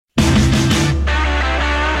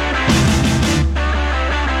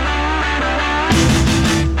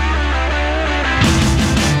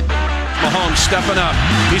stepping up.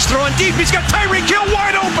 He's throwing deep. He's got Tyreek Hill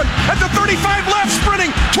wide open at the 35 left, sprinting.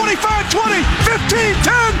 25, 20, 15,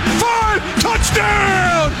 10, 5.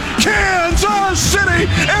 Touchdown! Kansas City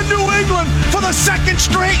and New England for the second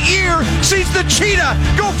straight year sees the Cheetah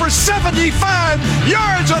go for 75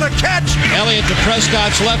 yards on a catch. Elliott to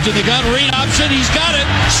Prescott's left in the gun. Read option. He's got it.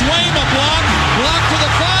 Swaim a block. Block to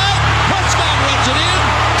the 5. Prescott runs it in.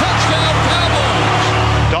 Touchdown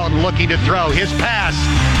Cowboys. Dalton looking to throw. His pass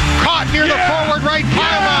caught near the forward right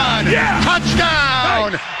pylon.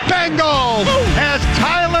 Touchdown Bengals as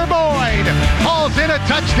Tyler Boyd hauls in a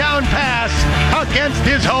touchdown pass against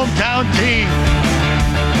his hometown team.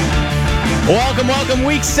 Welcome.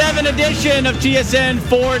 Week 7 edition of TSN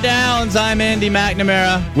 4 Downs. I'm Andy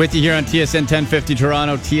McNamara with you here on TSN 1050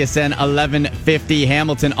 Toronto, TSN 1150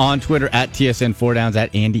 Hamilton, on Twitter at TSN 4 Downs,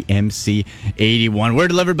 at AndyMC81. We're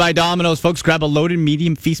delivered by Domino's. Folks, grab a loaded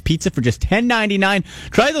medium feast pizza for just $10.99.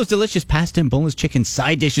 Try those delicious pasta and boneless chicken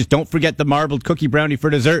side dishes. Don't forget the marbled cookie brownie for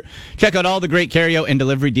dessert. Check out all the great carryout and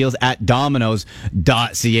delivery deals at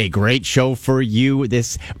Domino's.ca. Great show for you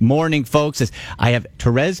this morning, folks, as I have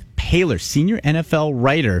Therese Paylor, senior NFL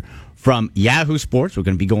writer from Yahoo Sports. We're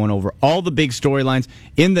going to be going over all the big storylines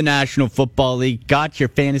in the National Football League. Got your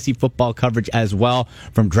fantasy football coverage as well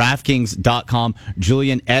from DraftKings.com.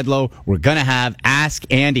 Julian Edlow. We're going to have Ask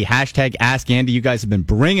Andy, hashtag Ask Andy. You guys have been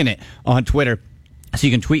bringing it on Twitter. So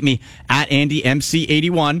you can tweet me at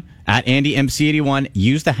AndyMC81, at AndyMC81.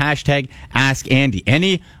 Use the hashtag Ask Andy.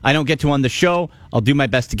 Any I don't get to on the show, I'll do my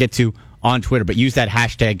best to get to on Twitter. But use that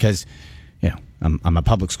hashtag because, you know, I'm a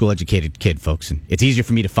public school educated kid, folks, and it's easier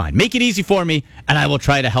for me to find. Make it easy for me, and I will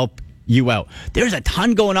try to help you out. There's a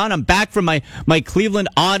ton going on. I'm back from my Cleveland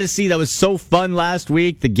Odyssey. That was so fun last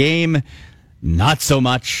week. The game, not so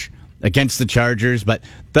much against the Chargers, but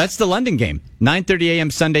that's the London game. 9:30 a.m.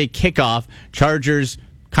 Sunday kickoff. Chargers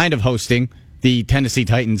kind of hosting the Tennessee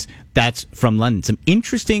Titans. That's from London. Some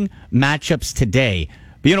interesting matchups today.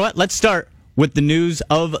 But you know what? Let's start with the news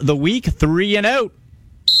of the week. 3 and out.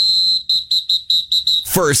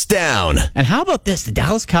 First down. And how about this? The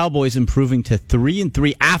Dallas Cowboys improving to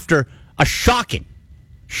 3-3 after a shocking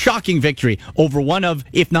victory over one of,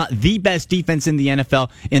 if not the best defense in the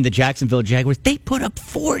NFL in the Jacksonville Jaguars. They put up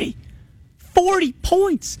 40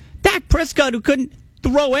 points. Dak Prescott, who couldn't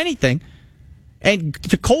throw anything, and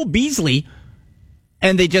to Cole Beasley,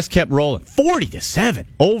 and they just kept rolling. 40-7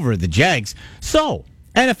 over the Jags. So,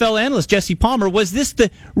 NFL analyst Jesse Palmer, was this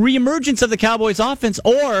the reemergence of the Cowboys offense,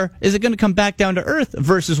 or is it going to come back down to earth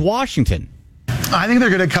versus Washington? I think they're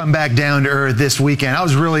going to come back down to earth this weekend. I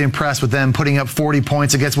was really impressed with them putting up 40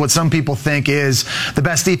 points against what some people think is the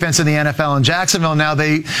best defense in the NFL in Jacksonville. Now,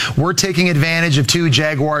 they were taking advantage of 2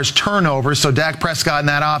 Jaguars turnovers, so Dak Prescott and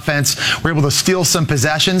that offense were able to steal some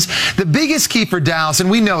possessions. The biggest key for Dallas,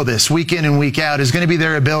 and we know this week in and week out, is going to be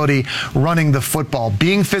their ability running the football,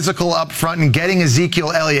 being physical up front and getting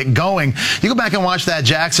Ezekiel Elliott going. You go back and watch that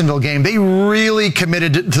Jacksonville game, they really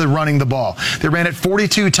committed to running the ball. They ran it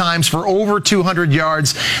 42 times for over 200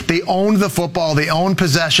 yards. They owned the football. They owned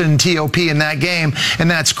possession, TOP in that game, and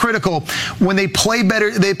that's critical. When they play better,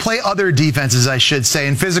 they play other defenses, I should say,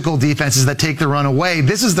 and physical defenses that take the run away.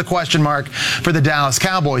 This is the question mark for the Dallas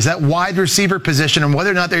Cowboys. That wide receiver position and whether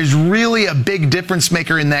or not there's really a big difference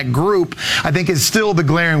maker in that group, I think is still the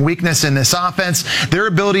glaring weakness in this offense. Their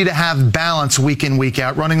ability to have balance week in, week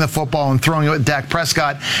out, running the football and throwing it with Dak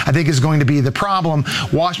Prescott, I think is going to be the problem.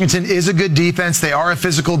 Washington is a good defense. They are a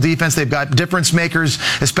physical defense. They've got difference makers,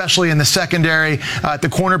 especially in the secondary at the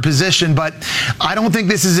corner position. But I don't think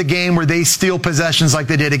this is a game where they steal possessions like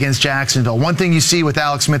they did against Jacksonville. One thing you see with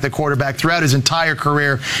Alex Smith, the quarterback, throughout his entire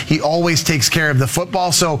career, he always takes care of the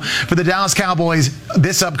football. So for the Dallas Cowboys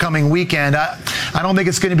this upcoming weekend, I don't think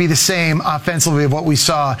it's going to be the same offensively of what we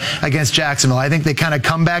saw against Jacksonville. I think they kind of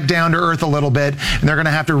come back down to earth a little bit, and they're going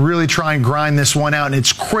to have to really try and grind this one out, and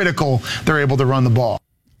it's critical they're able to run the ball.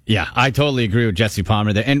 Yeah, I totally agree with Jesse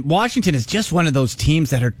Palmer there. And Washington is just one of those teams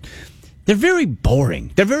that they're very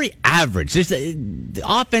boring. They're very average. The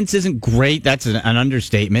offense isn't great. That's an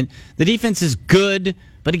understatement. The defense is good,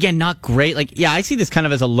 but again, not great. I see this kind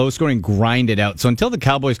of as a low-scoring, grinded out. So until the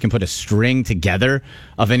Cowboys can put a string together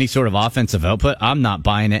of any sort of offensive output, I'm not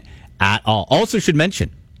buying it at all. Also should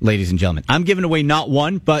mention, ladies and gentlemen, I'm giving away not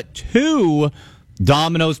 1, but 2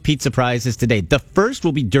 Domino's Pizza prizes today. The first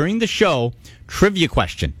will be during the show, trivia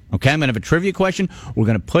question. Okay, I'm going to have a trivia question. We're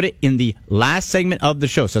going to put it in the last segment of the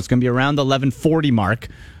show, so it's going to be around the 11:40 mark.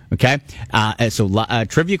 Okay,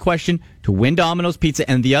 trivia question to win Domino's Pizza,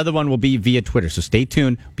 and the other one will be via Twitter. So stay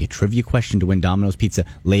tuned. It'll be a trivia question to win Domino's Pizza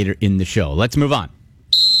later in the show. Let's move on.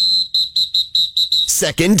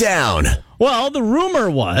 Second down. Well, the rumor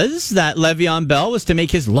was that Le'Veon Bell was to make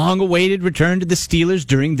his long-awaited return to the Steelers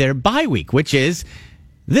during their bye week, which is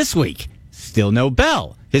this week. Still no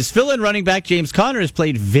Bell. His fill-in running back, James Conner, has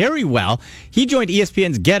played very well. He joined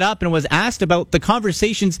ESPN's Get Up and was asked about the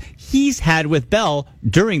conversations he's had with Bell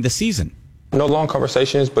during the season. No long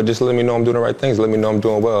conversations, but just let me know I'm doing the right things. Let me know I'm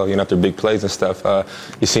doing well, after big plays and stuff.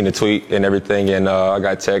 You seen the tweet and everything, and I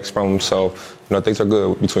got text from him, so, things are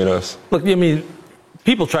good between us. Look,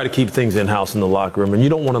 people try to keep things in-house in the locker room, and you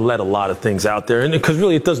don't want to let a lot of things out there. And because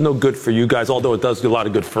really it does no good for you guys, although it does do a lot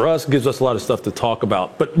of good for us. It gives us a lot of stuff to talk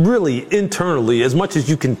about. But really, internally, as much as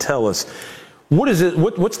you can tell us, what is it?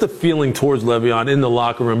 What's the feeling towards Le'Veon in the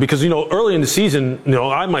locker room? Because, early in the season,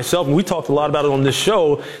 I myself, and we talked a lot about it on this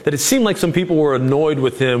show, that it seemed like some people were annoyed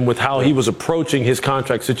with him, with how he was approaching his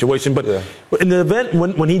contract situation. But in the event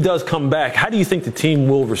when he does come back, how do you think the team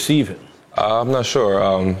will receive him? I'm not sure.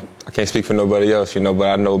 I can't speak for nobody else, but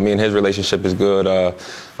I know me and his relationship is good.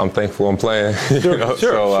 I'm thankful I'm playing. Sure.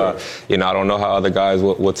 I don't know how other guys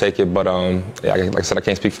will take it, but like I said, I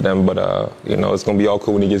can't speak for them. But it's gonna be all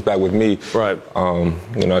cool when he gets back with me. Right.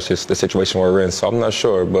 It's just the situation we're in, so I'm not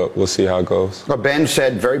sure, but we'll see how it goes. Well, Ben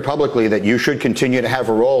said very publicly that you should continue to have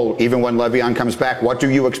a role even when Le'Veon comes back. What do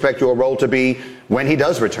you expect your role to be when he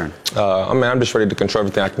does return? I'm just ready to control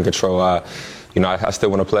everything I can control. I still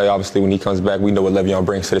want to play. Obviously, when he comes back, we know what Le'Veon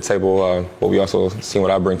brings to the table, but we also see what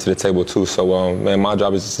I bring to the table, too. So, my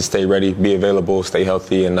job is just to stay ready, be available, stay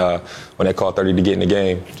healthy, and when they call 30 to get in the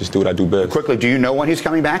game, just do what I do best. Quickly, do you know when he's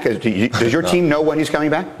coming back? Does your team know when he's coming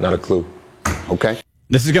back? Not a clue. Okay.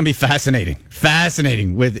 This is going to be fascinating.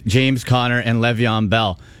 Fascinating with James Conner and Le'Veon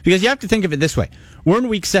Bell. Because you have to think of it this way. We're in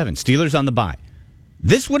week 7, Steelers on the bye.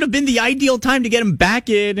 This would have been the ideal time to get him back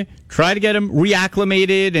in, try to get him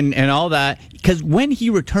reacclimated and all that. Because when he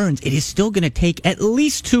returns, it is still going to take at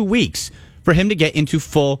least 2 weeks for him to get into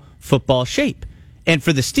full football shape. And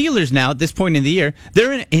for the Steelers now, at this point in the year,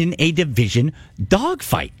 they're in a division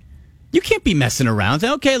dogfight. You can't be messing around. Say,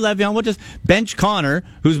 okay, Le'Veon, we'll just bench Conner,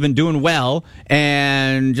 who's been doing well,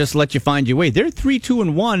 and just let you find your way. They're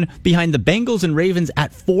 3-2-1 behind the Bengals and Ravens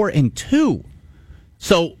at 4-2.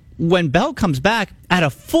 So when Bell comes back at a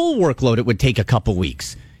full workload, it would take a couple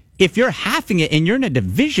weeks. If you're halving it and you're in a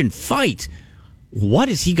division fight, what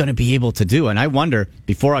is he going to be able to do? And I wonder,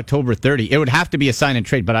 before October 30, it would have to be a sign and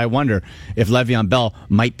trade, but I wonder if Le'Veon Bell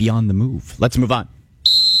might be on the move. Let's move on.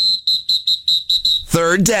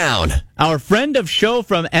 Third down. Our friend of show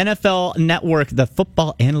from NFL Network, the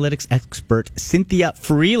football analytics expert, Cynthia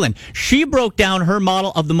Freeland. She broke down her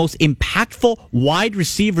model of the most impactful wide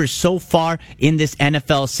receivers so far in this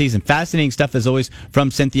NFL season. Fascinating stuff, as always,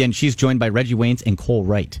 from Cynthia, and she's joined by Reggie Waynes and Cole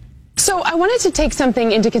Wright. So I wanted to take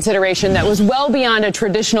something into consideration that was well beyond a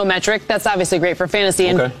traditional metric. That's obviously great for fantasy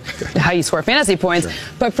and how you score fantasy points.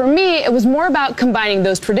 Sure. But for me, it was more about combining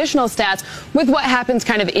those traditional stats with what happens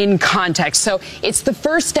kind of in context. So it's the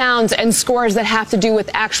first downs and scores that have to do with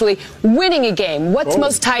actually winning a game. What's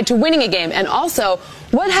most tied to winning a game? And also,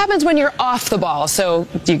 what happens when you're off the ball? So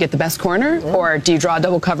do you get the best corner, or do you draw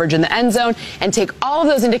double coverage in the end zone? And take all of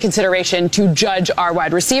those into consideration to judge our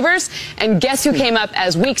wide receivers. And guess who came up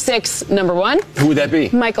as week 6 number 1? Who would that be?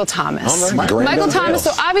 Michael Thomas. Michael Thomas,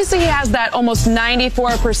 so obviously he has that almost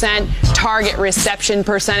 94% target reception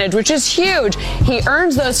percentage, which is huge. He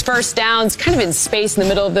earns those first downs kind of in space in the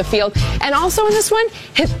middle of the field. And also in this one,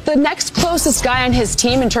 the next closest guy on his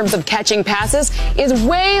team in terms of catching passes is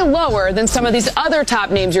way lower than some of these other top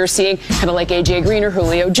names you're seeing, kind of like AJ Green or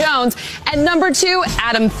Julio Jones. And number 2,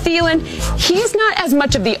 Adam Thielen. He's not as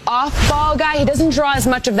much of the off-ball guy. He doesn't draw as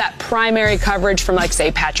much of that primary coverage from, like,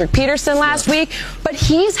 say, Patrick Peterson last week. But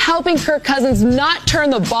he's helping Kirk Cousins not turn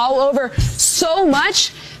the ball over so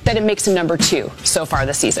much that it makes him number 2 so far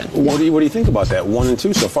this season. What do you think about that? 1 and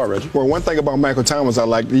 2 so far, Reggie? Well, one thing about Michael Thomas I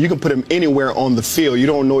like, you can put him anywhere on the field. You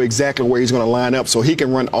don't know exactly where he's going to line up, so he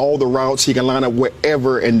can run all the routes. He can line up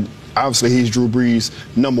wherever, and obviously he's Drew Brees'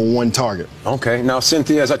 number 1 target. Okay. Now,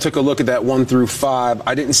 Cynthia, as I took a look at that 1 through 5,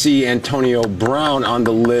 I didn't see Antonio Brown on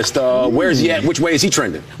the list. Where's he at? Which way is he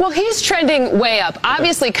trending? Well, he's trending way up.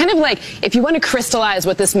 Obviously, kind of like if you want to crystallize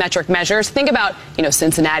what this metric measures, think about,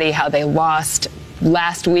 Cincinnati, how they lost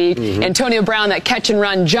last week. Antonio Brown, that catch and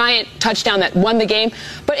run giant touchdown that won the game.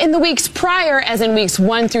 But in the weeks prior, as in weeks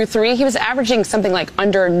 1 through 3, he was averaging something like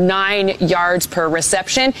under 9 yards per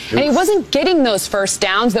reception. And he wasn't getting those first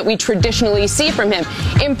downs that we traditionally see from him.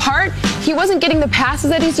 In part, he wasn't getting the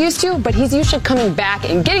passes that he's used to, but he's usually coming back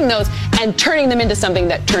and getting those and turning them into something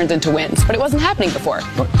that turns into wins. But it wasn't happening before.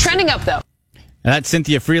 Trending up, though. That's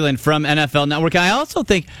Cynthia Freeland from NFL Network. I also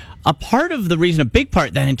think a big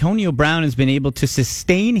part that Antonio Brown has been able to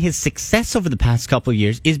sustain his success over the past couple of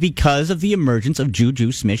years is because of the emergence of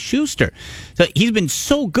Juju Smith-Schuster. So he's been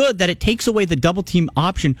so good that it takes away the double team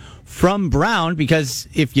option from Brown, because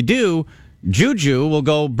if you do, Juju will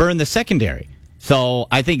go burn the secondary. So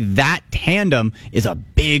I think that tandem is a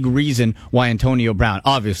big reason why Antonio Brown,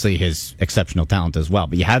 obviously his exceptional talent as well,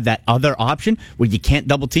 but you have that other option where you can't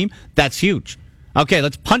double team. That's huge. Okay,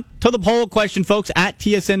 let's punt to the poll question, folks, at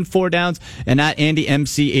TSN 4Downs and at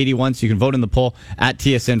AndyMC81. So you can vote in the poll at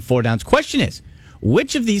TSN 4Downs. Question is,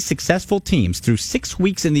 which of these successful teams through 6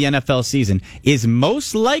 weeks in the NFL season is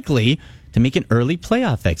most likely to make an early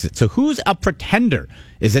playoff exit? So who's a pretender?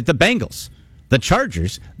 Is it the Bengals, the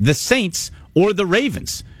Chargers, the Saints, or the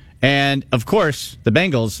Ravens? And, of course, the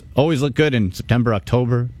Bengals always look good in September,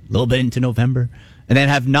 October, a little bit into November, and then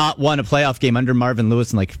have not won a playoff game under Marvin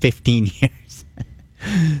Lewis in like 15 years.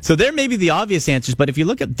 So there may be the obvious answers, but if you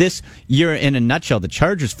look at this year in a nutshell, the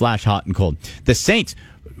Chargers flash hot and cold. The Saints,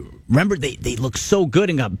 remember, they looked so good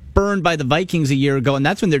and got burned by the Vikings a year ago, and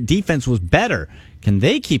that's when their defense was better. Can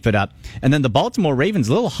they keep it up? And then the Baltimore Ravens,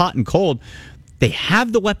 a little hot and cold. They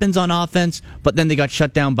have the weapons on offense, but then they got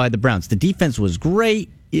shut down by the Browns. The defense was great,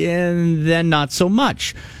 and then not so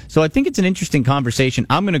much. So I think it's an interesting conversation.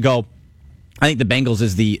 I'm going to go, I think the Bengals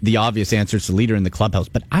is the obvious answer. It's the leader in the clubhouse.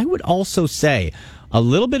 But I would also say a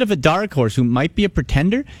little bit of a dark horse who might be a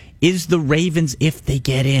pretender is the Ravens if they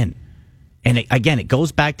get in. And it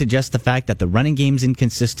goes back to just the fact that the running game's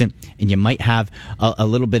inconsistent, and you might have a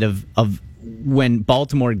little bit of when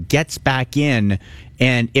Baltimore gets back in,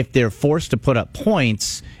 and if they're forced to put up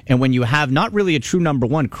points, and when you have not really a true number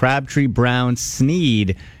one, Crabtree, Brown,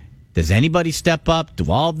 Snead, does anybody step up? Do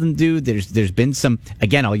all of them do? There's been some,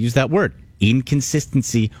 again, I'll use that word,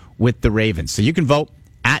 inconsistency with the Ravens. So you can vote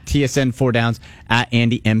at TSN 4Downs, at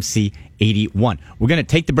AndyMC81. We're going to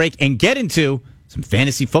take the break and get into some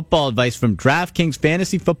fantasy football advice from DraftKings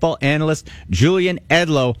fantasy football analyst Julian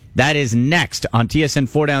Edlow. That is next on TSN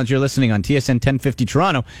 4Downs. You're listening on TSN 1050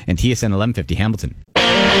 Toronto and TSN 1150 Hamilton.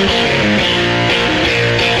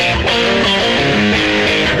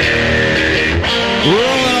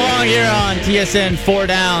 Rolling along here on TSN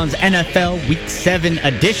 4Downs NFL Week 7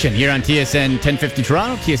 edition here on TSN 1050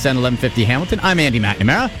 Toronto, TSN 1150 Hamilton. I'm Andy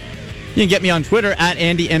McNamara. You can get me on Twitter at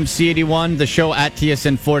AndyMC81, the show at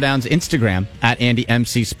TSN 4Downs, Instagram at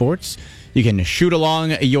AndyMCSports. You can shoot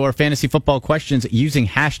along your fantasy football questions using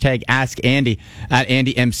hashtag AskAndy at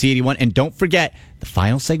AndyMC81. And don't forget, the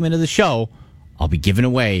final segment of the show, I'll be giving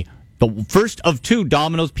away the first of 2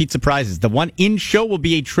 Domino's Pizza prizes. The one in show will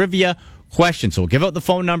be a trivia question. So we'll give out the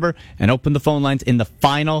phone number and open the phone lines in the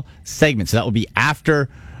final segment. So that will be after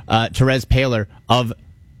Therese Paylor of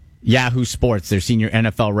Yahoo Sports, their senior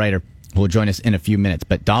NFL writer, will join us in a few minutes.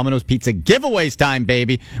 But Domino's Pizza giveaways time,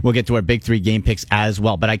 baby. We'll get to our big 3 game picks as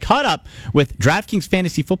well. But I caught up with DraftKings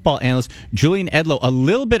fantasy football analyst Julian Edlow a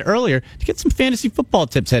little bit earlier to get some fantasy football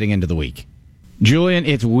tips heading into the week. Julian,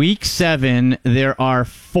 it's week 7. There are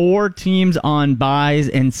 4 teams on buys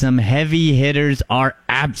and some heavy hitters are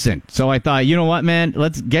absent. So I thought, you know what, man,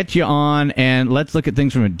 let's get you on and let's look at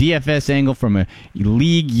things from a DFS angle, from a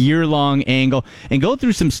league year-long angle, and go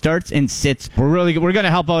through some starts and sits. We're going to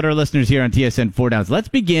help out our listeners here on TSN 4Downs. Let's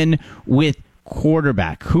begin with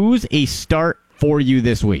quarterback. Who's a start for you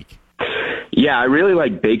this week? Yeah, I really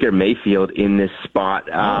like Baker Mayfield in this spot.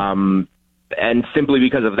 And simply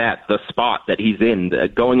because of that, the spot that he's in,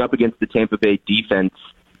 going up against the Tampa Bay defense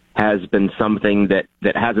has been something that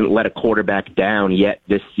hasn't let a quarterback down yet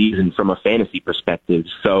this season from a fantasy perspective.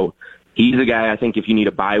 So he's a guy, I think, if you need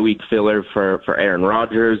a bye week filler for Aaron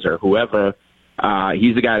Rodgers or whoever,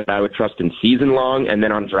 he's a guy that I would trust in season long. And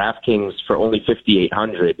then on DraftKings for only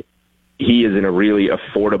 $5,800, he is in a really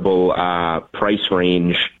affordable price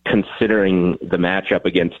range considering the matchup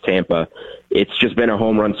against Tampa. It's just been a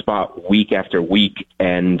home run spot week after week,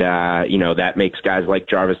 and that makes guys like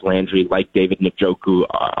Jarvis Landry, like David Njoku,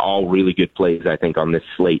 all really good plays, I think, on this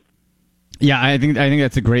slate. Yeah, I think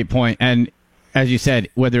that's a great point. And as you said,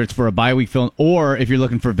 whether it's for a bye week fill or if you're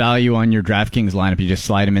looking for value on your DraftKings lineup, you just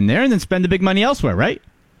slide him in there and then spend the big money elsewhere, right?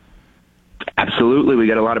 Absolutely. We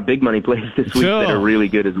got a lot of big money plays this week that are really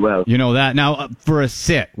good as well. You know that. Now, for a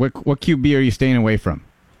sit, what QB are you staying away from?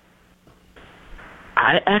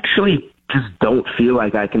 I actually just don't feel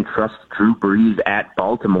like I can trust Drew Brees at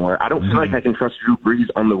Baltimore. I don't feel like I can trust Drew Brees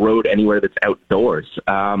on the road anywhere that's outdoors.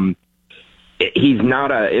 He's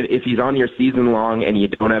not if he's on your season long and you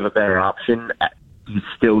don't have a better option, he's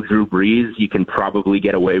still Drew Brees. You can probably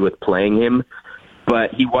get away with playing him.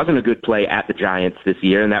 But he wasn't a good play at the Giants this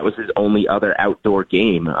year, and that was his only other outdoor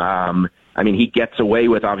game. I mean, he gets away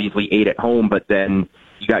with obviously 8 at home, but then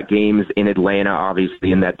you got games in Atlanta,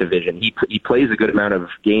 obviously, in that division. He plays a good amount of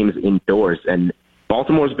games indoors, and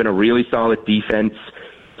Baltimore's been a really solid defense.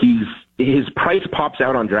 His price pops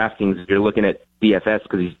out on DraftKings if you're looking at DFS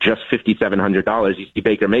because he's just $5,700. You see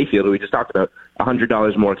Baker Mayfield, who we just talked about,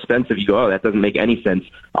 $100 more expensive. You go, oh, that doesn't make any sense.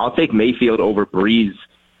 I'll take Mayfield over Breeze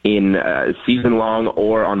in season long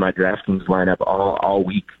or on my DraftKings lineup all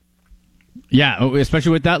week. Yeah,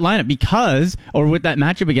 especially with that lineup with that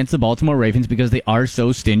matchup against the Baltimore Ravens because they are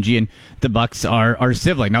so stingy and the Bucs are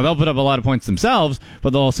sibling. Now, they'll put up a lot of points themselves,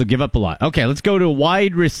 but they'll also give up a lot. Okay, let's go to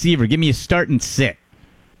wide receiver. Give me a start and sit.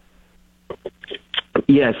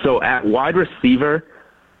 Yeah, so at wide receiver,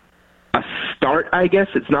 a start, I guess.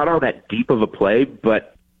 It's not all that deep of a play,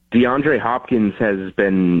 but DeAndre Hopkins has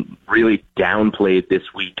been really downplayed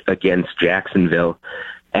this week against Jacksonville.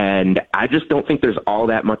 And I just don't think there's all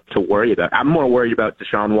that much to worry about. I'm more worried about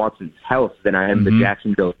Deshaun Watson's health than I am the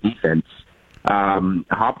Jacksonville defense.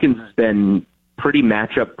 Hopkins has been pretty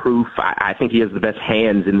matchup proof. I think he has the best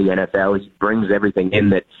hands in the NFL. He brings everything in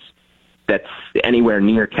that's anywhere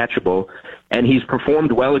near catchable. And he's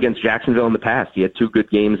performed well against Jacksonville in the past. He had 2 good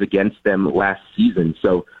games against them last season.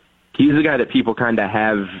 So he's a guy that people kind of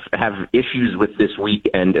have issues with this week.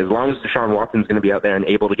 And as long as Deshaun Watson's going to be out there and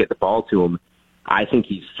able to get the ball to him, I think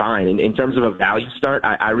he's fine. In terms of a value start,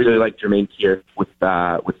 I really like Jermaine Kearse with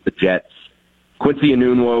the Jets. Quincy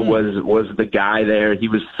Enunwa was the guy there. He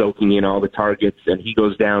was soaking in all the targets, and he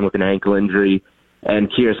goes down with an ankle injury.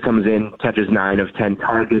 And Kearse comes in, catches 9 of 10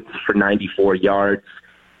 targets for 94 yards.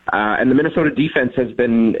 And the Minnesota defense has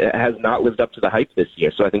not lived up to the hype this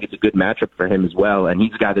year, so I think it's a good matchup for him as well. And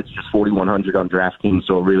he's a guy that's just 4,100 on DraftKings,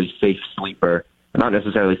 so a really safe sleeper. Not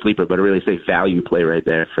necessarily sleeper, but a really safe value play right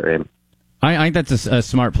there for him. I think that's a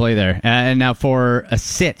smart play there. And now for a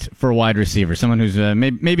sit for wide receiver, someone who's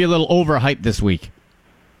maybe a little overhyped this week.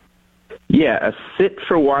 Yeah, a sit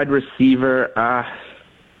for wide receiver.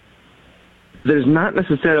 There's not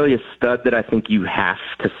necessarily a stud that I think you have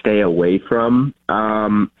to stay away from.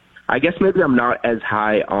 I guess maybe I'm not as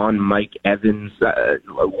high on Mike Evans.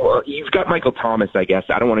 Well, you've got Michael Thomas, I guess.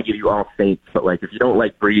 I don't want to give you all Saints, but like if you don't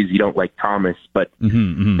like Breeze, you don't like Thomas. But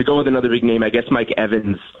to go with another big name, I guess Mike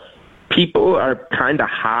Evans. People are kind of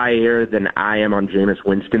higher than I am on Jameis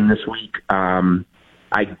Winston this week.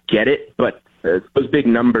 I get it, but those big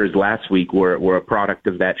numbers last week were a product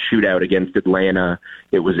of that shootout against Atlanta.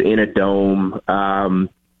 It was in a dome.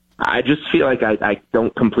 I just feel like I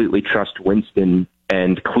don't completely trust Winston,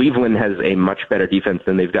 and Cleveland has a much better defense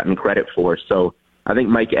than they've gotten credit for. So I think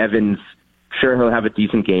Mike Evans, sure, he'll have a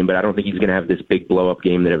decent game, but I don't think he's going to have this big blow-up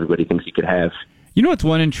game that everybody thinks he could have. You know what's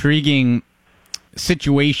one intriguing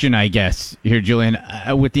situation, I guess, here, Julian,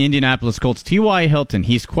 with the Indianapolis Colts? T.Y. Hilton,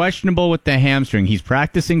 he's questionable with the hamstring. He's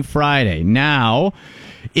practicing Friday. Now,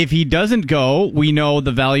 if he doesn't go, we know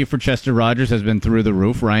the value for Chester Rogers has been through the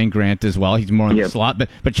roof. Ryan Grant as well. He's more in the slot.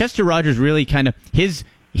 But Chester Rogers really kind of, his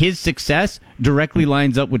success directly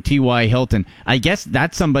lines up with T.Y. Hilton. I guess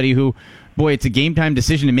that's somebody who, boy, it's a game-time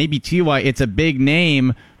decision. And maybe T.Y., it's a big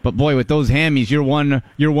name, but boy, with those hammies, you're one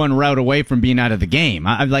route away from being out of the game.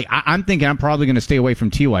 I'm thinking I'm probably going to stay away from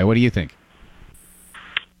T.Y. What do you think?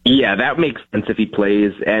 Yeah, that makes sense if he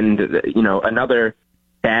plays. And another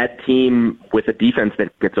bad team with a defense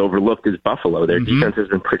that gets overlooked is Buffalo. Their defense has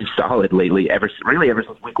been pretty solid lately, ever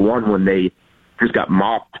since week 1 when they just got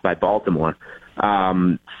mopped by Baltimore.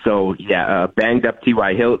 Banged up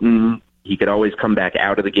T.Y. Hilton. He could always come back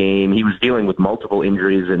out of the game. He was dealing with multiple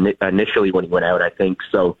injuries initially when he went out, I think.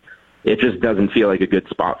 So it just doesn't feel like a good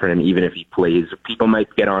spot for him, even if he plays. People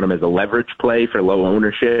might get on him as a leverage play for low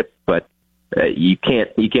ownership, but you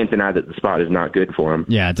can't deny that the spot is not good for him.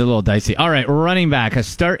 Yeah, it's a little dicey. All right, running back, a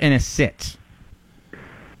start and a sit.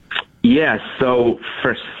 Yeah, so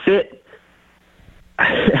for sit,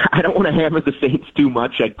 I don't want to hammer the Saints too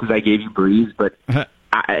much because I gave you Breeze, but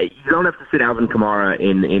you don't have to sit Alvin Kamara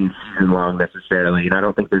in season long necessarily, and I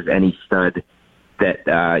don't think there's any stud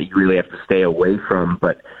that you really have to stay away from.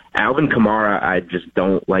 But Alvin Kamara, I just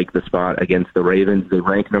don't like the spot against the Ravens. They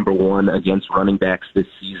rank number 1 against running backs this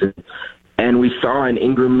season. And we saw in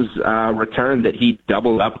Ingram's return that he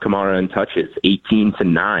doubled up Kamara in touches,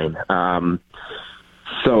 18-9.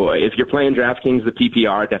 So if you're playing DraftKings, the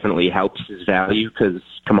PPR definitely helps his value because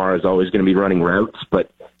Kamara is always going to be running routes,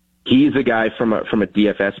 but he's a guy from a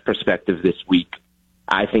DFS perspective this week.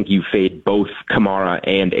 I think you fade both Kamara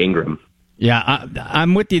and Ingram. Yeah,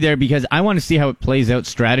 I'm with you there because I want to see how it plays out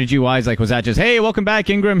strategy-wise. Like, was that just, hey, welcome back,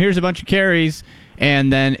 Ingram, here's a bunch of carries,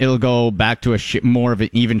 and then it'll go back to more of an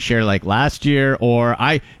even share like last year? Or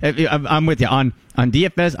I'm with you. On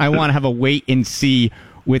DFS, I want to have a wait and see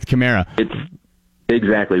with Kamara.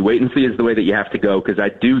 Exactly. Wait and see is the way that you have to go, because I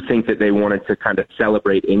do think that they wanted to kind of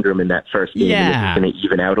celebrate Ingram in that first game. Yeah. And this is going to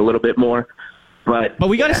even out a little bit more. But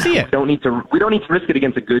we got to see it. We don't need to risk it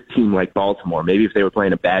against a good team like Baltimore. Maybe if they were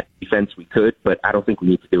playing a bad defense, we could, but I don't think we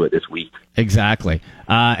need to do it this week. Exactly.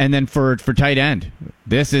 And then for tight end,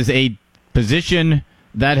 this is a position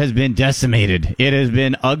that has been decimated. It has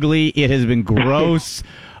been ugly. It has been gross.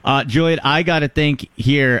 Julian, I got to think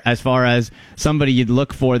here as far as somebody you'd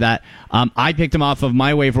look for that. I picked him off of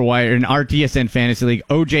my waiver wire in our TSN Fantasy League.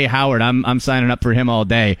 O.J. Howard, I'm signing up for him all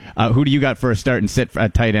day. Who do you got for a start and sit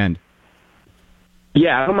at tight end?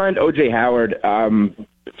 Yeah, I don't mind O.J. Howard.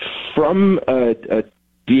 From a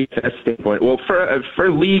DFS standpoint, well, for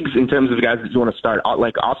leagues in terms of guys that you want to start,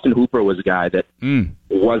 like Austin Hooper was a guy that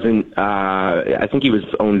wasn't. I think he was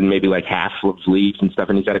owned in maybe like half of leagues and stuff,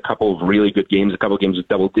 and he's had a couple of really good games, a couple of games with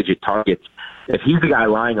double-digit targets. If he's the guy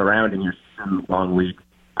lying around in your long league,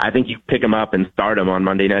 I think you pick him up and start him on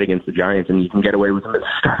Monday night against the Giants, and you can get away with him as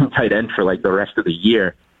a starting tight end for like the rest of the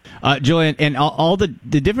year. Julian, and all the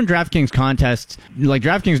different DraftKings contests, like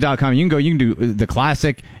DraftKings.com, you can do the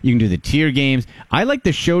classic, you can do the tier games. I like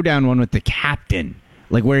the showdown one with the captain,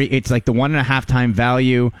 like where it's like the 1.5 time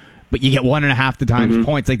value, but you get 1.5 the times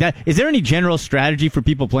points like that. Is there any general strategy for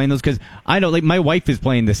people playing those? Because I know, like, my wife is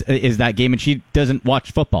playing that game, and she doesn't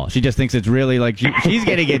watch football. She just thinks it's really like she's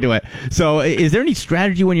getting into it. So is there any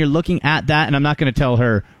strategy when you're looking at that? And I'm not going to tell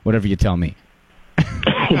her whatever you tell me.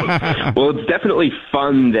 Well, it's definitely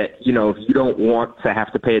fun that, if you don't want to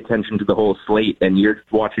have to pay attention to the whole slate and you're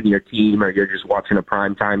watching your team or you're just watching a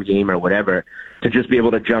primetime game or whatever, to just be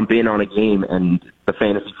able to jump in on a game and the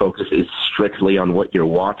fantasy focus is strictly on what you're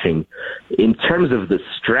watching. In terms of the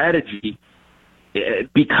strategy,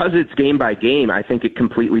 because it's game by game, I think it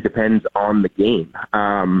completely depends on the game.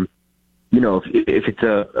 If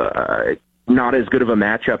it's not as good of a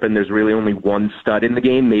matchup and there's really only one stud in the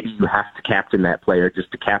game, maybe you have to captain that player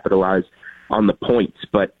just to capitalize on the points.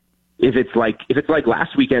 But if it's like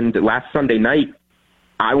last Sunday night,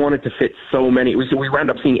 I wanted to fit so many. We wound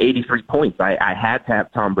up seeing 83 points. I had to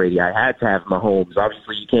have Tom Brady. I had to have Mahomes.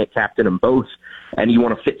 Obviously, you can't captain them both, and you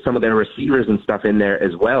want to fit some of their receivers and stuff in there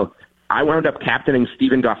as well. I wound up captaining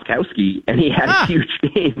Steven Gostkowski, and he had a huge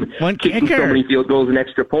game, kicking so many field goals and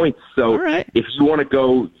extra points. So if you want to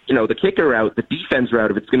go, the kicker route, the defense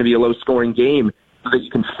route, if it's going to be a low-scoring game so that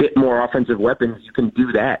you can fit more offensive weapons, you can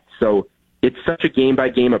do that. So it's such a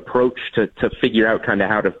game-by-game approach to figure out kind of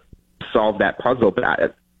how to solve that puzzle.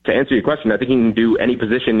 But to answer your question, I think you can do any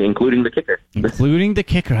position, including the kicker. Including the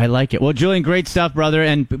kicker. I like it. Well, Julian, great stuff, brother.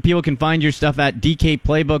 And people can find your stuff at DK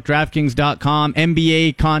Playbook, DraftKings.com,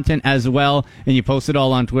 NBA content as well. And you post it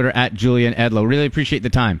all on Twitter at Julian Edlow. Really appreciate the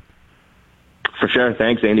time. For sure.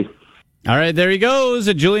 Thanks, Andy. All right, there he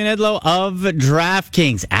goes, Julian Edlow of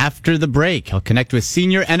DraftKings. After the break, I'll connect with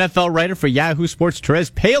senior NFL writer for Yahoo Sports,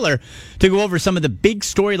 Terez Paylor, to go over some of the big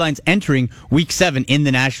storylines entering Week 7 in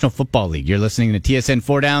the National Football League. You're listening to TSN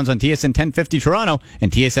 4 Downs on TSN 1050 Toronto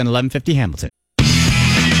and TSN 1150 Hamilton.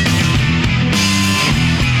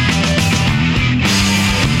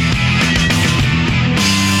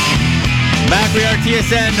 Back we are,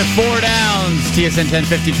 TSN 4 Downs, TSN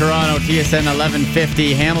 1050 Toronto, TSN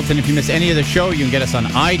 1150 Hamilton. If you miss any of the show, you can get us on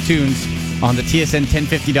iTunes on the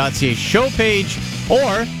TSN1050.ca show page,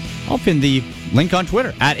 or I'll pin the link on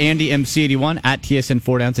Twitter at AndyMC81, at TSN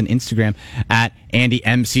 4 Downs, and Instagram at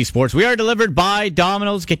AndyMC Sports. We are delivered by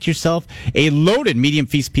Domino's. Get yourself a loaded medium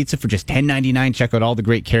feast pizza for just $10.99. Check out all the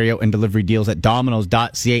great carryout and delivery deals at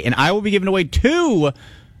Domino's.ca. And I will be giving away 2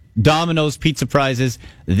 Domino's pizza prizes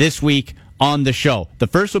this week on the show. The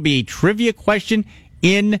first will be a trivia question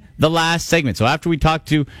in the last segment. So after we talk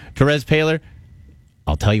to Terez Paylor,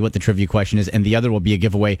 I'll tell you what the trivia question is, and the other will be a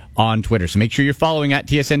giveaway on Twitter. So make sure you're following at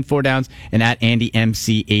TSN 4 Downs and at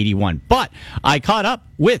AndyMC81. But I caught up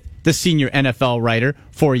with the senior NFL writer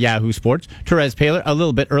for Yahoo Sports, Terez Paylor, a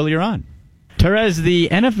little bit earlier on. Terez, the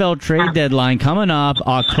NFL trade deadline coming up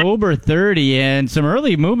October 30, and some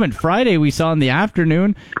early movement Friday we saw in the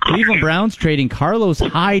afternoon. Cleveland Browns trading Carlos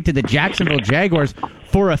Hyde to the Jacksonville Jaguars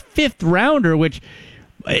for a 5th rounder, which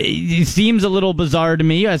seems a little bizarre to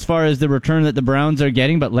me as far as the return that the Browns are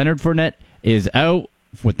getting. But Leonard Fournette is out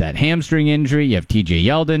with that hamstring injury. You have TJ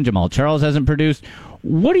Yeldon. Jamal Charles hasn't produced.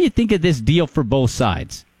 What do you think of this deal for both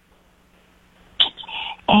sides?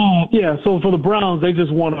 Yeah, so for the Browns, they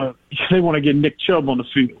just want to get Nick Chubb on the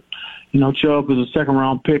field. Chubb was a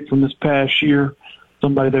 2nd-round pick from this past year,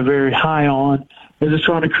 somebody they're very high on. They're just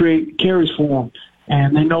trying to create carries for him.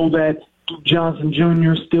 And they know that Duke Johnson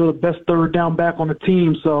Jr. is still the best 3rd down back on the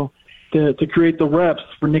team. So to create the reps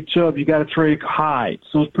for Nick Chubb, you got to trade Hyde.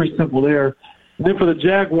 So it's pretty simple there. And then for the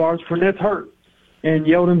Jaguars, Fournette's hurt. And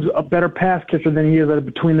Yeldon's a better pass catcher than he is at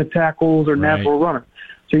between the tackles or natural runner.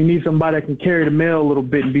 So you need somebody that can carry the mail a little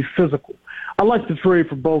bit and be physical. I like the trade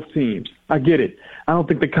for both teams. I get it. I don't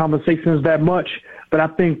think the compensation is that much, but I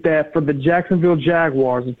think that for the Jacksonville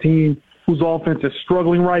Jaguars, a team whose offense is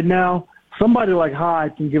struggling right now, somebody like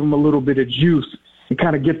Hyde can give them a little bit of juice and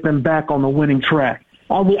kind of get them back on the winning track.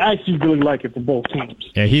 I actually really like it for both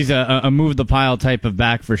teams. Yeah, he's a move the pile type of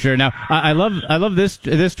back for sure. Now, I love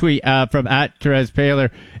this tweet from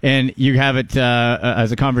 @TerezPaler, and you have it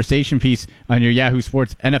as a conversation piece on your Yahoo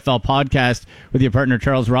Sports NFL podcast with your partner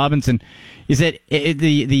Charles Robinson. He said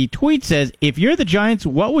the tweet says, "If you're the Giants,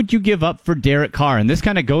 what would you give up for Derek Carr?" And this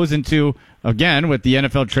kind of goes into, again, with the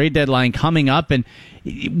NFL trade deadline coming up, and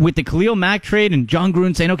with the Khalil Mack trade and John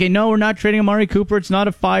Gruden saying, okay, no, we're not trading Amari Cooper. It's not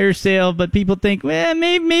a fire sale, but people think, well,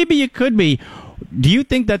 maybe it could be. Do you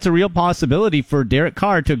think that's a real possibility for Derek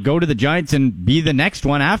Carr to go to the Giants and be the next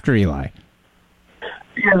one after Eli?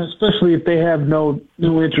 Yeah, especially if they have no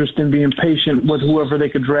interest in being patient with whoever they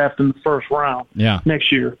could draft in the first round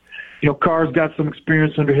next year. You know, Carr's got some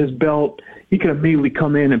experience under his belt. He can immediately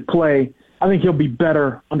come in and play. I think he'll be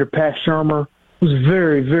better under Pat Shurmur, who's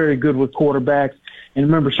very, very good with quarterbacks. And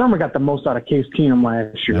remember, Shurmur got the most out of Case Keenum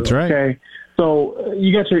last year. That's right. Okay? So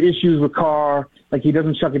you got your issues with Carr, like he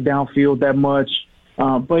doesn't chuck it downfield that much.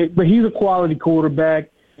 But he's a quality quarterback,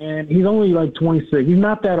 and he's only like 26. He's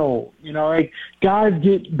not that old. You know, like guys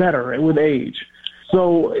get better with age.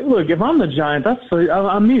 So, look, if I'm the Giants, I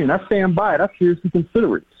stand by it. I seriously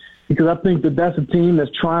consider it because I think that that's a team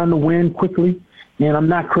that's trying to win quickly, and I'm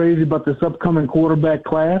not crazy about this upcoming quarterback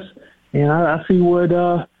class. And I see what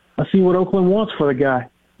Oakland wants for the guy.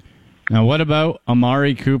 Now, what about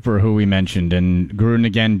Amari Cooper, who we mentioned? And Gruden,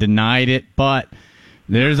 again, denied it, but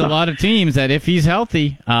there's a lot of teams that if he's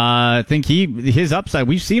healthy, I think his upside,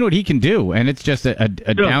 we've seen what he can do, and it's just a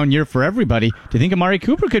down year for everybody. Do you think Amari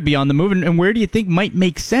Cooper could be on the move, and where do you think might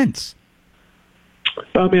make sense?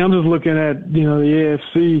 I mean, I'm just looking at, the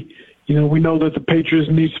AFC. We know that the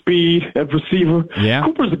Patriots need speed at receiver. Yeah.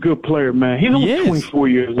 Cooper's a good player, man. He's only 24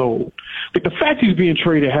 years old. Like, the fact he's being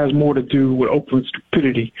traded has more to do with Oakland's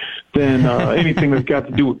stupidity than anything that's got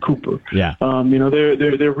to do with Cooper. Yeah.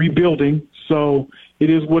 They're rebuilding, so it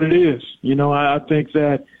is what it is. I think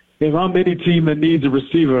that if I'm any team that needs a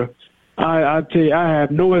receiver, I tell you, I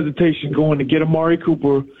have no hesitation going to get Amari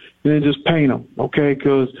Cooper and then just paint him, okay?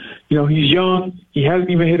 Because, he's young. He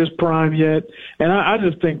hasn't even hit his prime yet. And I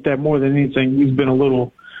just think that more than anything, he's been a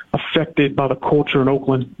little affected by the culture in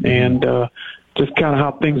Oakland and just kind of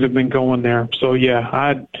how things have been going there. So, yeah,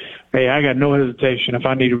 I got no hesitation if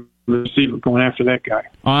I need a receiver going after that guy.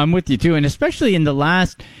 I'm with you, too. And especially in the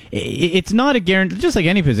last, it's not a guarantee, just like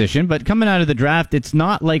any position, but coming out of the draft, it's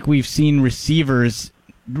not like we've seen receivers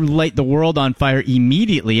light the world on fire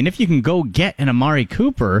immediately. And if you can go get an Amari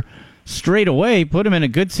Cooper straight away, put him in a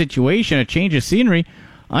good situation, a change of scenery,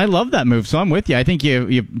 I love that move. So I'm with you. I think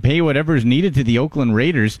you pay whatever is needed to the Oakland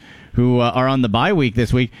Raiders, who are on the bye week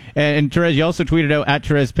this week. And Terez, you also tweeted out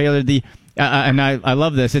 @TerezPaler and I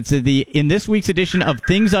love this. It's in this week's edition of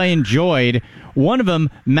Things I Enjoyed. One of them,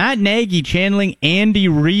 Matt Nagy channeling Andy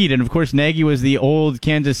Reid. And, of course, Nagy was the old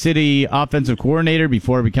Kansas City offensive coordinator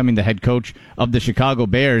before becoming the head coach of the Chicago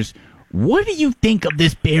Bears. What do you think of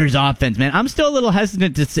this Bears offense, man? I'm still a little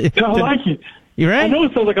hesitant to say. I like it. You right? I know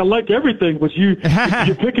it sounds like I like everything, but you're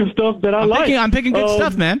picking stuff that I like. I'm picking good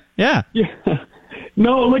stuff, man. Yeah.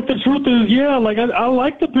 No, like the truth is, I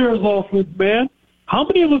like the Bears offense, man. How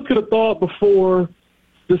many of us could have thought before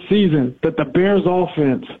the season that the Bears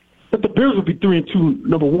offense, that the Bears would be 3-2,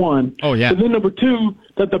 number one. Oh, yeah. And then number two,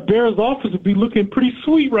 that the Bears offense would be looking pretty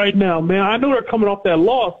sweet right now, man. I know they're coming off that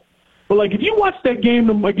loss, but, like, if you watch that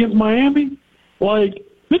game against Miami, like,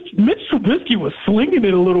 Mitch Trubisky was slinging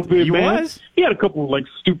it a little bit, man. He had a couple of, like,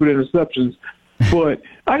 stupid interceptions. But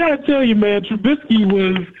I got to tell you, man, Trubisky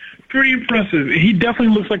was pretty impressive. He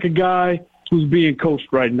definitely looks like a guy who's being coached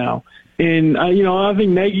right now. And, I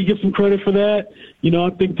think Nagy gets some credit for that. I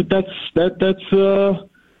think that's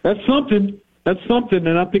something. That's something,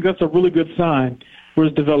 and I think that's a really good sign for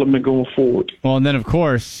his development going forward. Well, and then, of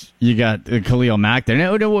course, you got Khalil Mack there.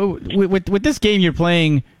 Now, with this game, you're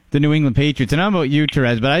playing the New England Patriots, and I don't know about you,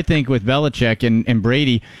 Terez, but I think with Belichick and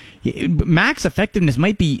Brady, Mack's effectiveness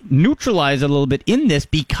might be neutralized a little bit in this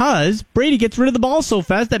because Brady gets rid of the ball so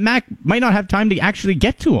fast that Mack might not have time to actually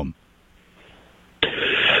get to him.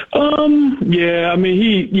 There's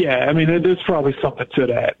probably something to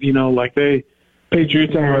that.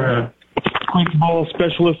 Patriots are a quick ball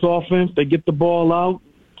specialist offense. They get the ball out.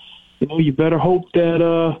 You better hope that,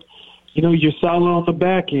 you're solid on the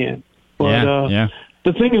back end. But,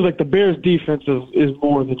 the thing is, like, the Bears' defense is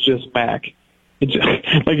more than just Mac. That's a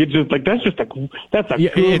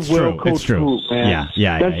good, well-coached group, man.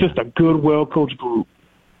 That's just a good, well-coached group.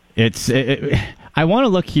 I want to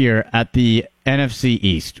look here at the NFC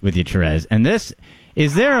East with you, Terez. And is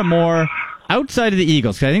there a more outside of the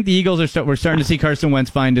Eagles? Because I think the Eagles we're starting to see Carson Wentz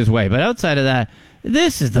find his way. But outside of that,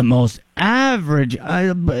 this is the most average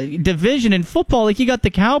division in football. Like, you got the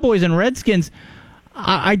Cowboys and Redskins.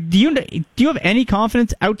 Do you have any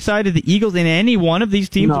confidence outside of the Eagles in any one of these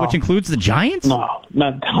teams, which includes the Giants? No,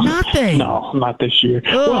 nothing. No, not this year.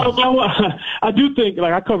 Well, I do think,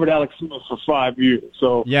 like, I covered Alex Smith for 5 years,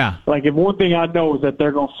 so yeah. Like, if one thing I know is that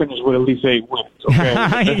they're going to finish with at least 8 wins.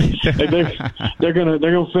 Okay, they're going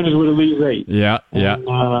to finish with at least 8. Yeah. And,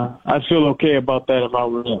 I feel okay about that if I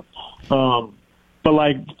were them. But,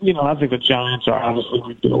 like, I think the Giants are obviously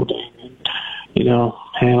rebuilding,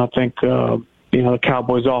 and I think. The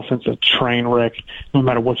Cowboys' offense is a train wreck, no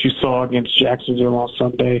matter what you saw against Jacksonville on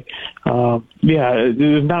Sunday. It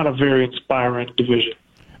is not a very inspiring division.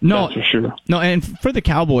 No, that's for sure. No, and for the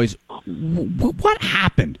Cowboys, what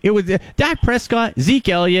happened? It was Dak Prescott, Zeke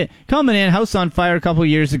Elliott coming in, house on fire a couple of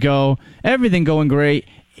years ago, everything going great.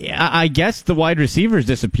 I guess the wide receivers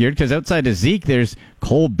disappeared because outside of Zeke, there's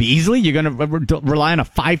Cole Beasley. You're going to rely on a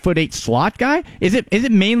 5'8" slot guy? Is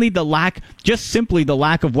it mainly simply the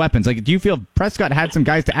lack of weapons? Like, do you feel if Prescott had some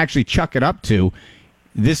guys to actually chuck it up to,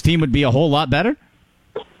 this team would be a whole lot better?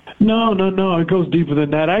 No. It goes deeper than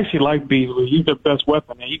that. I actually like Beasley. He's their best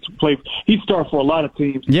weapon. He can play. He starts for a lot of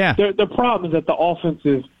teams. Yeah. The problem is that the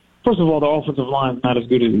offensive. First of all, the offensive line is not as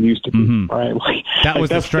good as it used to be, right? That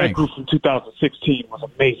was the strength. That group from 2016 was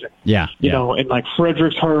amazing. Yeah. You know, and like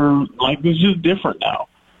Fredericks Hurd, like, it's just different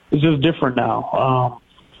now.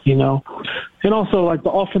 And also, like,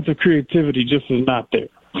 the offensive creativity just is not there.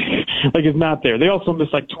 Like, it's not there. They also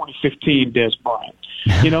missed, like, 2015 Dez Bryant.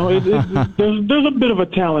 There's a bit of a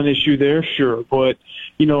talent issue there, sure, but,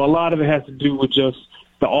 a lot of it has to do with just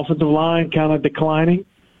the offensive line kind of declining.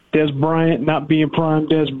 Dez Bryant not being prime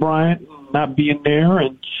Dez Bryant, not being there,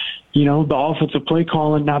 and, the offensive play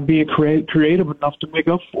calling not being creative enough to make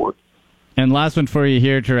up for it. And last one for you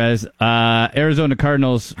here, Terez. Arizona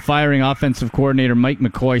Cardinals firing offensive coordinator Mike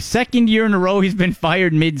McCoy. Second year in a row he's been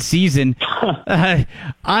fired mid-season. I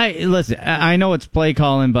know it's play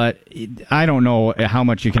calling, but I don't know how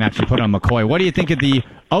much you can actually put on McCoy. What do you think of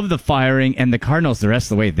the firing and the Cardinals the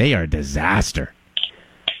rest of the way? They are a disaster.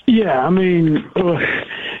 Yeah, I mean,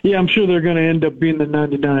 I'm sure they're going to end up being the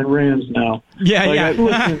 99 Rams now.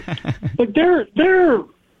 Listen, like their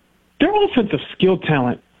offensive skill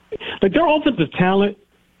talent, like their offensive talent,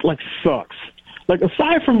 like, sucks. Like,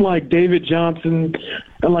 aside from like David Johnson,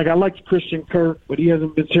 and like I like Christian Kirk, but he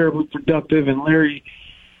hasn't been terribly productive, and Larry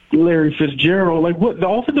Fitzgerald, like, what, the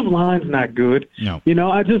offensive line's not good. No.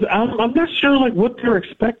 I'm not sure like what they're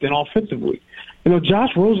expecting offensively. Josh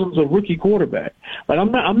Rosen's a rookie quarterback. Like,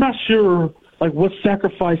 I'm not sure like what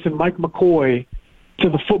sacrificing Mike McCoy to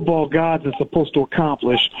the football gods is supposed to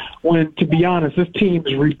accomplish when, to be honest, this team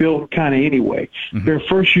is rebuilding kind of anyway. Mm-hmm. Their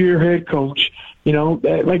first year head coach, they're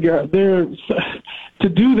to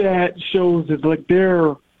do that shows that like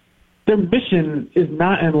their mission is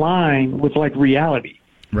not in line with like reality.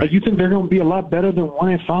 Right. Like, you think they're going to be a lot better than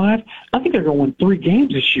 1-5? I think they're going to win 3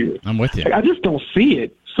 games this year. I'm with you. Like, I just don't see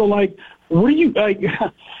it. So, like, what do you like?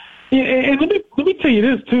 And let me tell you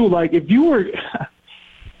this too. Like, if you were,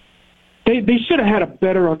 they should have had a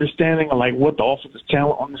better understanding of like what the offensive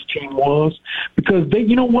talent on this team was, because they'd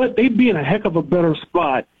be in a heck of a better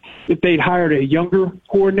spot if they'd hired a younger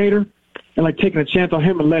coordinator and like taking a chance on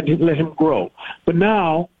him and let him grow. But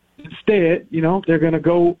now, instead, they're going to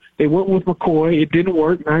go. They went with McCoy. It didn't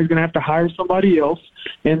work. Now he's going to have to hire somebody else,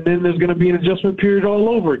 and then there's going to be an adjustment period all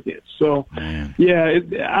over again. So,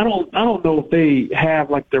 I don't know if they have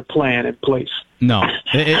like their plan in place. No,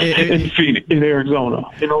 in Phoenix, in Arizona.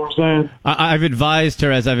 You know what I'm saying? I've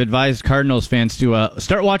advised Cardinals fans to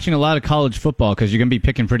start watching a lot of college football because you're going to be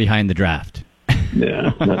picking pretty high in the draft.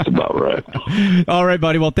 Yeah, that's about right. All right,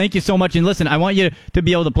 buddy. Well, thank you so much. And listen, I want you to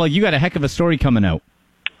be able to plug. You got a heck of a story coming out.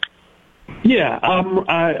 Yeah,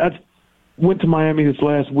 I went to Miami this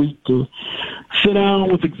last week to sit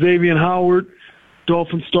down with Xavier Howard,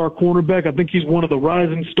 Dolphin star cornerback. I think he's one of the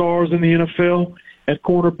rising stars in the NFL at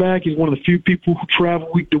cornerback. He's one of the few people who travel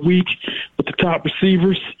week to week with the top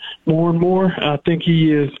receivers more and more. I think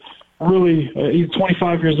he is really he's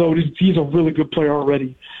 25 years old. He's a really good player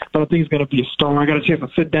already, but I think he's going to be a star. I got a chance to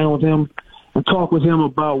sit down with him and talk with him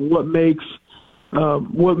about what makes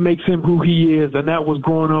him who he is, and that was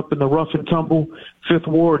growing up in the rough and tumble Fifth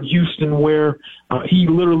Ward, Houston, where he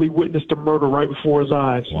literally witnessed a murder right before his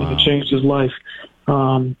eyes, and it changed his life.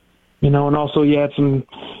 And also you had some,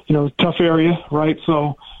 tough area, right?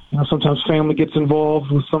 So, sometimes family gets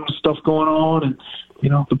involved with some of the stuff going on, and,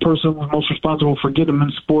 the person who was most responsible for getting him in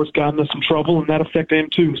sports got into some trouble, and that affected him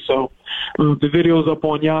too. So the video's up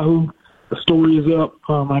on Yahoo. The story is up.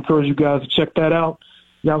 I encourage you guys to check that out.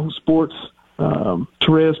 Yahoo Sports,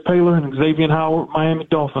 Therese Paylor and Xavier Howard, Miami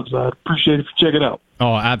Dolphins. I'd appreciate it if you check it out.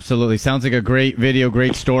 Oh, absolutely. Sounds like a great video,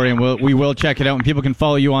 great story, and we will check it out. And people can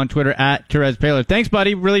follow you on Twitter at Therese Paylor. Thanks,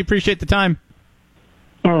 buddy. Really appreciate the time.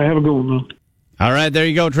 All right, have a good one, man. All right, there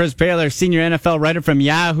you go. Therese Paylor, senior NFL writer from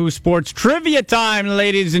Yahoo Sports. Trivia time,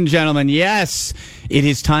 ladies and gentlemen. Yes, it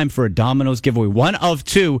is time for a Domino's giveaway. One of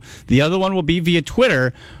two. The other one will be via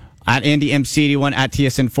Twitter at AndyMC81 at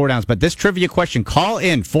TSN 4Downs. But this trivia question, call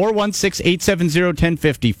in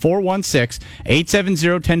 416-870-1050,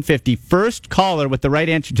 416-870-1050. First caller with the right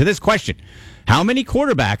answer to this question. How many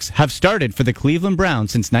quarterbacks have started for the Cleveland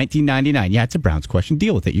Browns since 1999? Yeah, it's a Browns question.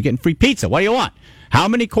 Deal with it. You're getting free pizza. What do you want? How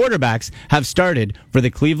many quarterbacks have started for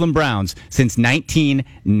the Cleveland Browns since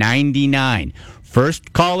 1999?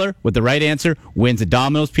 First caller with the right answer wins a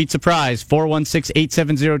Domino's Pizza prize.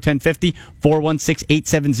 416-870-1050,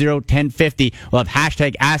 416-870-1050. We'll have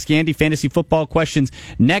hashtag Ask Andy fantasy football questions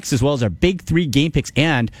next, as well as our big 3 game picks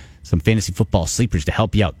and some fantasy football sleepers to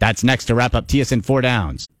help you out. That's next to wrap up TSN 4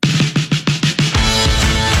 Downs.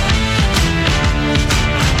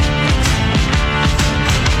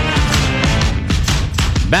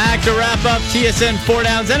 Back to wrap up TSN 4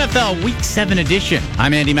 Downs NFL Week 7 edition.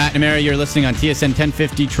 I'm Andy McNamara. You're listening on TSN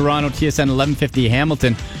 1050 Toronto, TSN 1150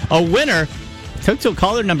 Hamilton. A winner took to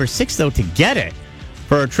caller number 6, though, to get it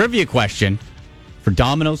for a trivia question for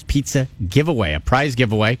Domino's Pizza giveaway, a prize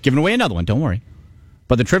giveaway. Giving away another one, don't worry.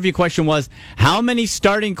 But the trivia question was, how many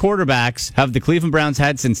starting quarterbacks have the Cleveland Browns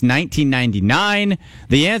had since 1999?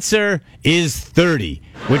 The answer is 30,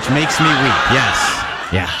 which makes me weep. Yes.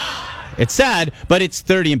 Yeah. It's sad, but it's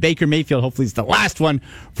 30, and Baker Mayfield hopefully is the last one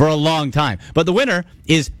for a long time. But the winner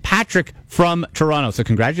is Patrick from Toronto. So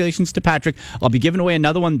congratulations to Patrick. I'll be giving away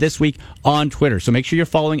another one this week on Twitter. So make sure you're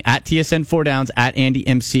following at TSN 4 Downs, at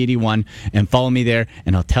AndyMC81, and follow me there,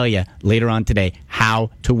 and I'll tell you later on today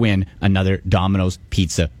how to win another Domino's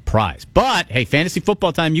Pizza prize. But, hey, fantasy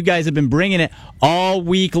football time. You guys have been bringing it all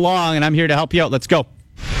week long, and I'm here to help you out. Let's go.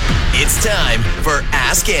 It's time for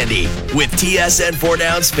Ask Andy with TSN 4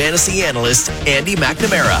 Downs fantasy analyst Andy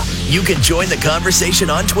McNamara. You can join the conversation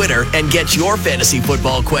on Twitter and get your fantasy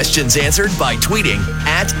football questions answered by tweeting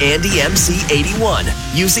at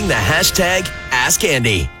AndyMC81 using the hashtag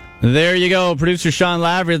AskAndy. There you go, producer Sean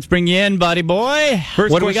Lavery. Let's bring you in, buddy boy.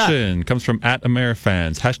 First what question comes from at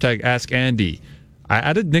AmeriFans, hashtag Ask Andy. I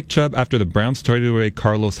added Nick Chubb after the Browns traded away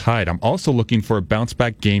Carlos Hyde. I'm also looking for a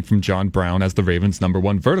bounce-back game from John Brown as the Ravens'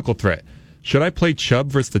 #1 vertical threat. Should I play Chubb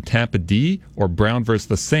versus the Tampa D or Brown versus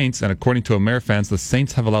the Saints? And according to AmeriFans, the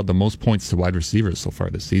Saints have allowed the most points to wide receivers so far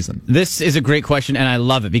this season. This is a great question, and I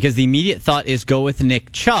love it because the immediate thought is go with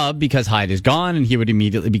Nick Chubb because Hyde is gone and he would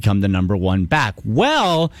immediately become the #1 back.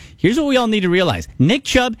 Well, here's what we all need to realize. Nick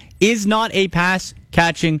Chubb is not a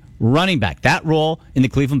pass-catching running back. That role in the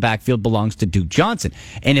Cleveland backfield belongs to Duke Johnson.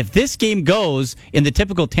 And if this game goes in the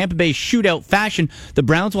typical Tampa Bay shootout fashion, the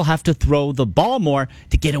Browns will have to throw the ball more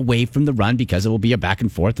to get away from the run because it will be a back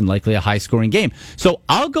and forth and likely a high-scoring game. So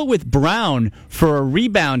I'll go with Brown for a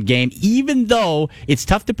rebound game, even though it's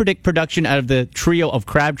tough to predict production out of the trio of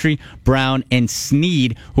Crabtree, Brown, and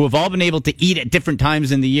Snead, who have all been able to eat at different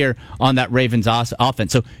times in the year on that Ravens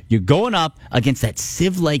offense. So you're going up against that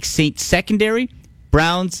sieve-like Saints secondary.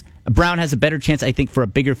 Brown has a better chance, I think, for a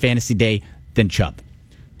bigger fantasy day than Chubb.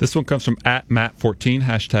 This one comes from at Matt14,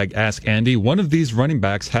 hashtag Ask Andy. One of these running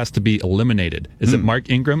backs has to be eliminated. Is it Mark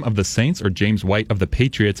Ingram of the Saints or James White of the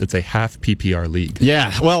Patriots? It's a half PPR league.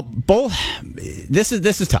 Yeah, well, both. This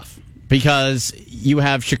is tough because you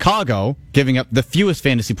have Chicago giving up the fewest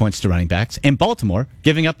fantasy points to running backs and Baltimore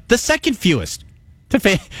giving up the second fewest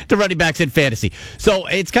to running backs in fantasy. So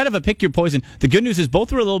it's kind of a pick your poison. The good news is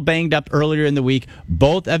both were a little banged up earlier in the week.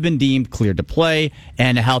 Both have been deemed cleared to play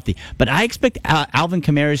and healthy. But I expect Alvin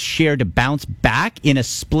Kamara's share to bounce back in a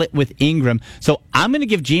split with Ingram. So I'm going to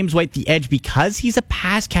give James White the edge because he's a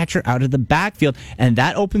pass catcher out of the backfield, and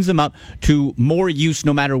that opens him up to more use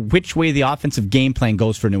no matter which way the offensive game plan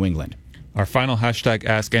goes for New England. Our final hashtag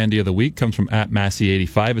Ask Andy of the week comes from at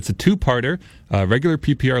Massey85. It's a two-parter, regular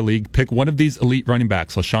PPR league. Pick one of these elite running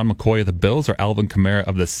backs, LaShawn McCoy of the Bills or Alvin Kamara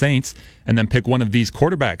of the Saints, and then pick one of these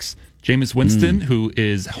quarterbacks, Jameis Winston, who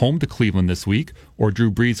is home to Cleveland this week, or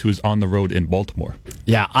Drew Brees, who's on the road in Baltimore?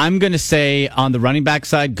 Yeah, I'm going to say on the running back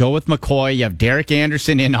side, go with McCoy. You have Derek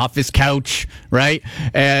Anderson in off his couch, right?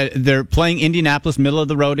 They're playing Indianapolis, middle of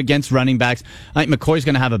the road against running backs. I think McCoy's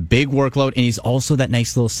going to have a big workload, and he's also that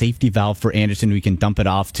nice little safety valve for Anderson we can dump it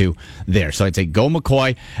off to there. So I'd say go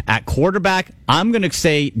McCoy. At quarterback, I'm going to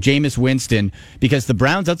say Jameis Winston, because the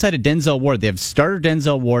Browns, outside of Denzel Ward, they have starter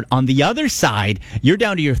Denzel Ward. On the other side, you're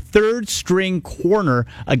down to your third string corner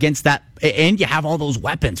against that, and you have all those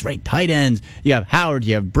weapons, right? Tight ends. You have Howard,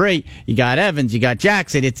 you have Brate, you got Evans, you got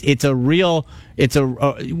Jackson.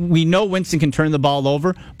 We know Winston can turn the ball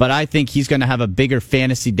over, but I think he's going to have a bigger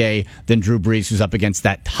fantasy day than Drew Brees, who's up against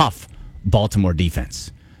that tough Baltimore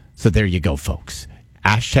defense. So there you go, folks.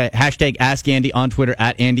 Hashtag Ask Andy on Twitter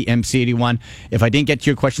at AndyMC81. If I didn't get to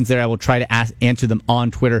your questions there, I will try to answer them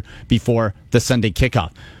on Twitter before the Sunday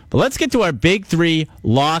kickoff. But let's get to our big three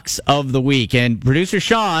locks of the week. And producer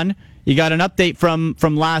Sean, you got an update from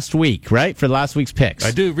last week, right? For last week's picks.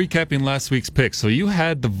 I do, recapping last week's picks. So you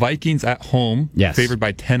had the Vikings at home, favored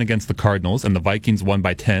by 10 against the Cardinals, and the Vikings won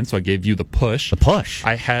by 10, so I gave you the push. The push?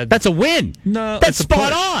 That's a win! No, that's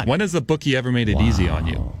spot on! When has the bookie ever made it easy on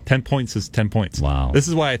you? 10 points is 10 points. Wow. This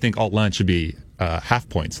is why I think alt line should be half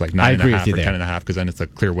points, like 9.5 or 10.5, because then it's a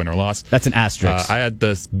clear win or loss. That's an asterisk. I had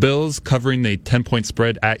the Bills covering the 10-point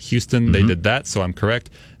spread at Houston. Mm-hmm. They did that, so I'm correct.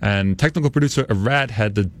 And technical producer Arad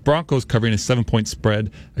had the Broncos covering a 7-point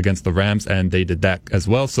spread against the Rams, and they did that as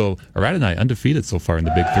well. So Arad and I undefeated so far in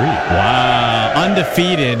the big three. Wow,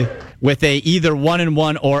 undefeated with a either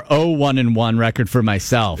 1-1 or 0-1-1 record for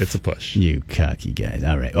myself. It's a push. You cocky guys.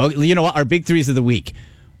 All right. Well, you know what? Our big threes of the week.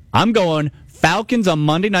 I'm going Falcons on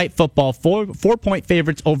Monday Night Football, 4-point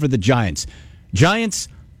favorites over the Giants. Giants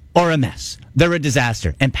are a mess. They're a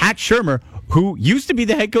disaster. And Pat Shurmur, who used to be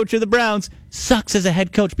the head coach of the Browns, sucks as a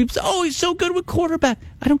head coach. People say, oh, he's so good with quarterback.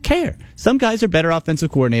 I don't care. Some guys are better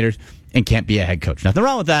offensive coordinators and can't be a head coach. Nothing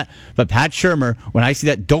wrong with that. But Pat Shurmur, when I see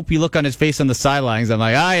that dopey look on his face on the sidelines, I'm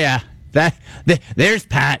like, oh, yeah, there's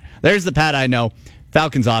Pat. There's the Pat I know.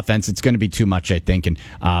 Falcons offense, it's going to be too much, I think. And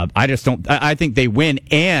I think they win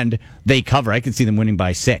and they cover. I could see them winning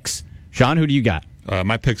by 6. Sean, who do you got?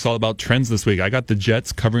 My pick's all about trends this week. I got the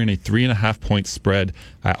Jets covering a 3.5-point spread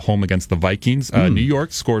at home against the Vikings. New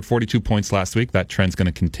York scored 42 points last week. That trend's going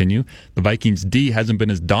to continue. The Vikings D hasn't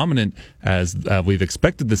been as dominant as we've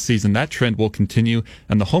expected this season. That trend will continue.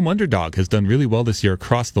 And the home underdog has done really well this year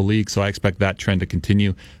across the league, so I expect that trend to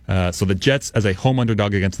continue. So the Jets as a home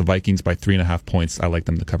underdog against the Vikings by 3.5 points, I like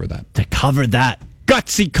them to cover that. To cover that.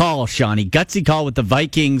 Gutsy call, Shawnee. Gutsy call with the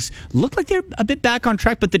Vikings. Look like they're a bit back on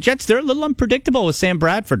track, but the Jets, they're a little unpredictable with Sam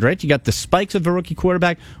Bradford, right? You got the spikes of a rookie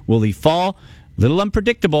quarterback. Will he fall? A little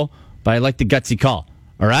unpredictable, but I like the gutsy call.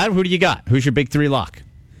 All right, who do you got? Who's your big three lock?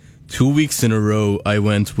 2 weeks in a row, I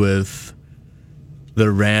went with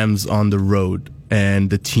the Rams on the road and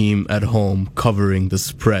the team at home covering the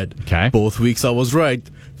spread. Okay. Both weeks I was right.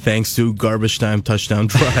 Thanks to garbage time touchdown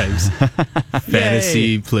drives.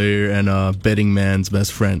 Fantasy player and betting man's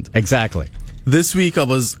best friend. Exactly. This week I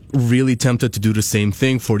was really tempted to do the same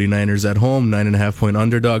thing. 49ers at home, 9.5-point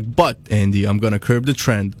underdog. But, Andy, I'm going to curb the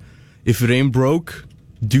trend. If it ain't broke,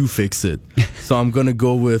 do fix it. So I'm going to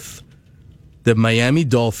go with the Miami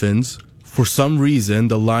Dolphins. For some reason,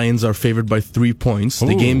 the Lions are favored by 3 points. Ooh.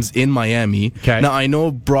 The game's in Miami. Okay. Now, I know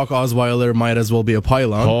Brock Osweiler might as well be a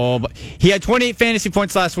pylon. Oh, but he had 28 fantasy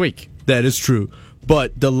points last week. That is true.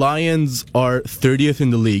 But the Lions are 30th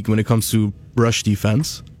in the league when it comes to rush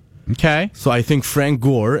defense. Okay. So I think Frank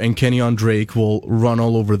Gore and Kenyon Drake will run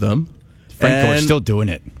all over them. Frank Gore's still doing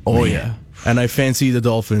it. Oh, yeah. And I fancy the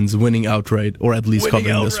Dolphins winning outright, or at least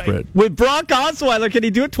covering the spread. With Brock Osweiler, can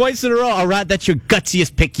he do it twice in a row? All right, that's your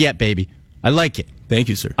gutsiest pick yet, baby. I like it. Thank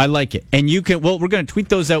you, sir. I like it. And you can, well, we're going to tweet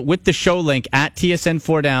those out with the show link at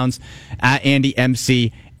TSN4Downs, at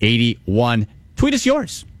AndyMC81. Tweet us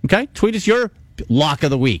yours, okay? Tweet us your lock of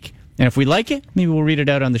the week. And if we like it, maybe we'll read it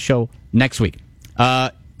out on the show next week.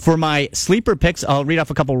 For my sleeper picks, I'll read off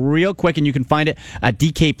a couple real quick, and you can find it at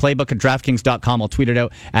DK Playbook at DraftKings.com. I'll tweet it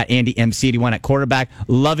out at AndyMC81 at quarterback.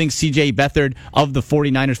 Loving CJ Beathard of the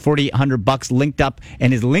 49ers, $4,800 linked up,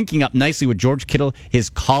 and is linking up nicely with George Kittle, his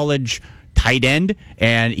college tight end,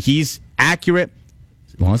 and he's accurate.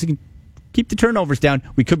 As long as he can keep the turnovers down,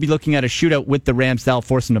 we could be looking at a shootout with the Rams. That'll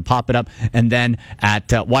force them to pop it up. And then at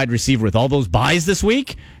wide receiver, with all those buys this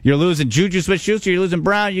week, you're losing Juju Smith-Schuster, you're losing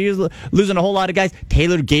Brown, you're losing a whole lot of guys.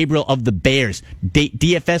 Taylor Gabriel of the Bears,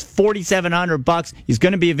 DFS, $4,700. He's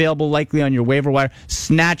going to be available likely on your waiver wire.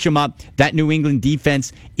 Snatch him up. That New England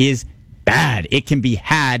defense is bad. It can be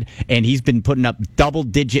had, and he's been putting up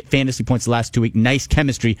double-digit fantasy points the last 2 weeks. Nice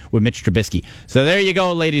chemistry with Mitch Trubisky. So there you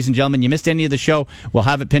go, ladies and gentlemen. You missed any of the show, we'll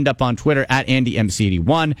have it pinned up on Twitter at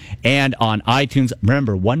AndyMC81 and on iTunes.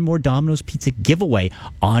 Remember, one more Domino's Pizza giveaway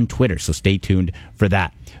on Twitter, so stay tuned for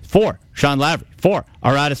that. For Sean Lavery, for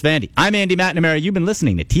Aradis Vandy, I'm Andy McNamara. You've been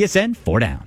listening to TSN 4 Down.